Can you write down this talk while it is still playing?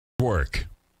Network.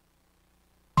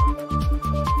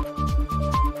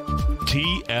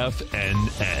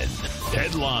 TFNN.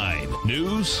 Headline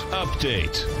News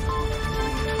Update.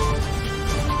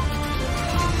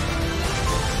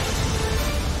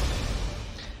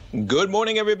 Good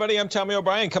morning, everybody. I'm Tommy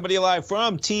O'Brien, coming to you live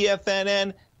from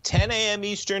TFNN, 10 a.m.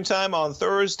 Eastern Time on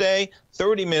Thursday.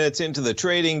 30 minutes into the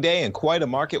trading day, and quite a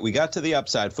market. We got to the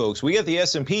upside, folks. We got the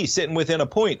S&P sitting within a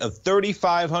point of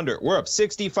 3,500. We're up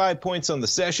 65 points on the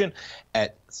session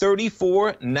at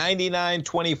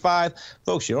 34.9925.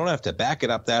 Folks, you don't have to back it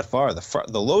up that far.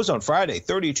 The lows on Friday,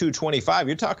 32.25.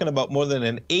 You're talking about more than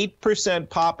an 8%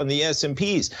 pop in the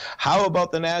S&Ps. How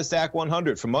about the NASDAQ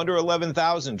 100 from under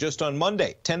 11,000 just on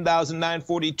Monday,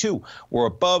 10,942. We're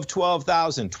above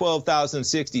 12,000,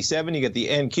 12,067. You get the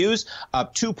NQs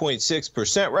up 2.6%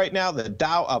 right now. The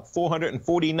Dow up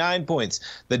 449 points.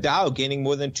 The Dow gaining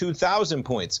more than 2,000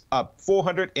 points, up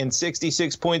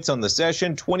 466 points on the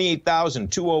session,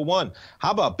 28,201.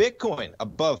 How about Bitcoin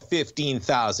above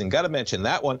 15,000? Got to mention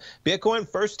that one. Bitcoin,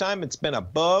 first time it's been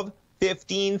above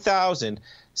 15,000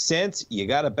 since. You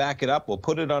got to back it up. We'll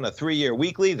put it on a 3-year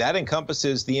weekly. That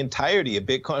encompasses the entirety of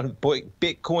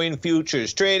Bitcoin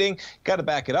futures trading. Got to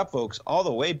back it up, folks, all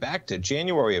the way back to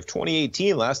January of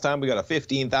 2018. Last time we got a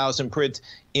 15,000 print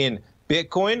in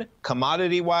Bitcoin.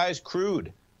 Commodity-wise,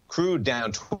 crude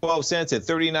down 12 cents at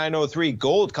 39.03.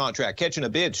 Gold contract catching a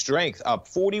bid. Strength up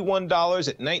 $41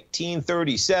 at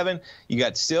 19.37. You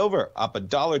got silver up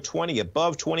 $1.20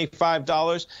 above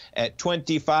 $25 at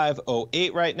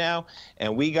 25.08 right now.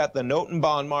 And we got the note and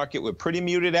bond market with pretty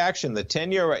muted action. The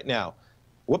 10-year right now.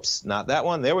 Whoops, not that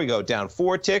one. There we go. Down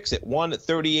 4 ticks at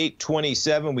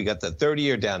 138.27. We got the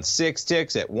 30-year down 6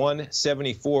 ticks at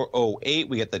 174.08.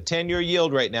 We got the 10-year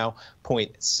yield right now,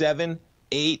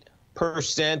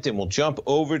 0.78%, and we'll jump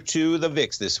over to the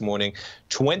VIX this morning,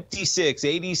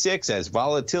 26.86, as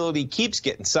volatility keeps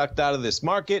getting sucked out of this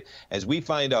market as we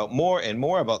find out more and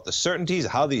more about the certainties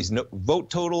of how these vote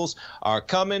totals are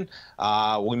coming.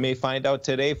 We may find out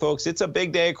today, folks. It's a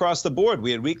big day across the board.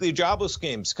 We had weekly jobless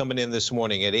claims coming in this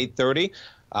morning at 8:30.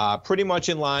 Pretty much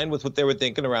in line with what they were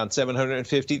thinking, around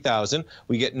 750,000.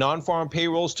 We get non-farm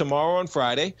payrolls tomorrow on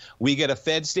Friday. We get a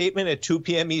Fed statement at 2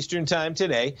 p.m. Eastern Time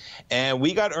today. And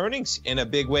we got earnings in a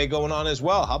big way going on as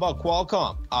well. How about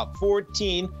Qualcomm? Up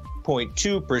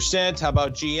 14.2%. How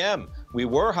about GM? We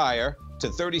were higher to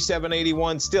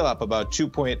 37.81, still up about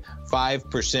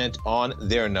 2.5% on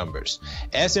their numbers.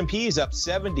 S&P is up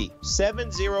 70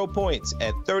 points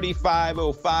at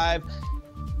 35.05.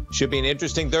 Should be an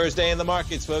interesting Thursday in the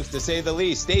markets, folks, to say the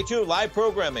least. Stay tuned. Live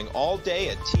programming all day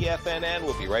at TFNN.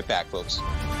 We'll be right back, folks.